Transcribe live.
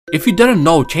If you didn't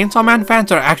know, Chainsaw Man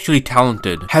fans are actually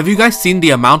talented. Have you guys seen the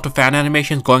amount of fan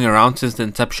animations going around since the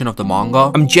inception of the manga?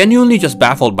 I'm genuinely just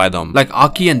baffled by them. Like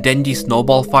Aki and Denji's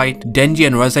snowball fight, Denji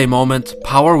and Reze moments,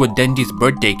 Power with Denji's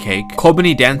birthday cake,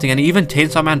 Kobeni dancing, and even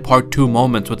Chainsaw Man Part 2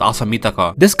 moments with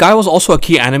mitaka. This guy was also a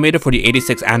key animator for the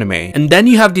 86 anime. And then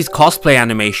you have these cosplay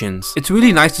animations. It's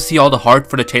really nice to see all the heart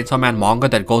for the Chainsaw Man manga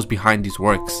that goes behind these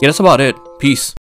works. Yeah, that's about it. Peace.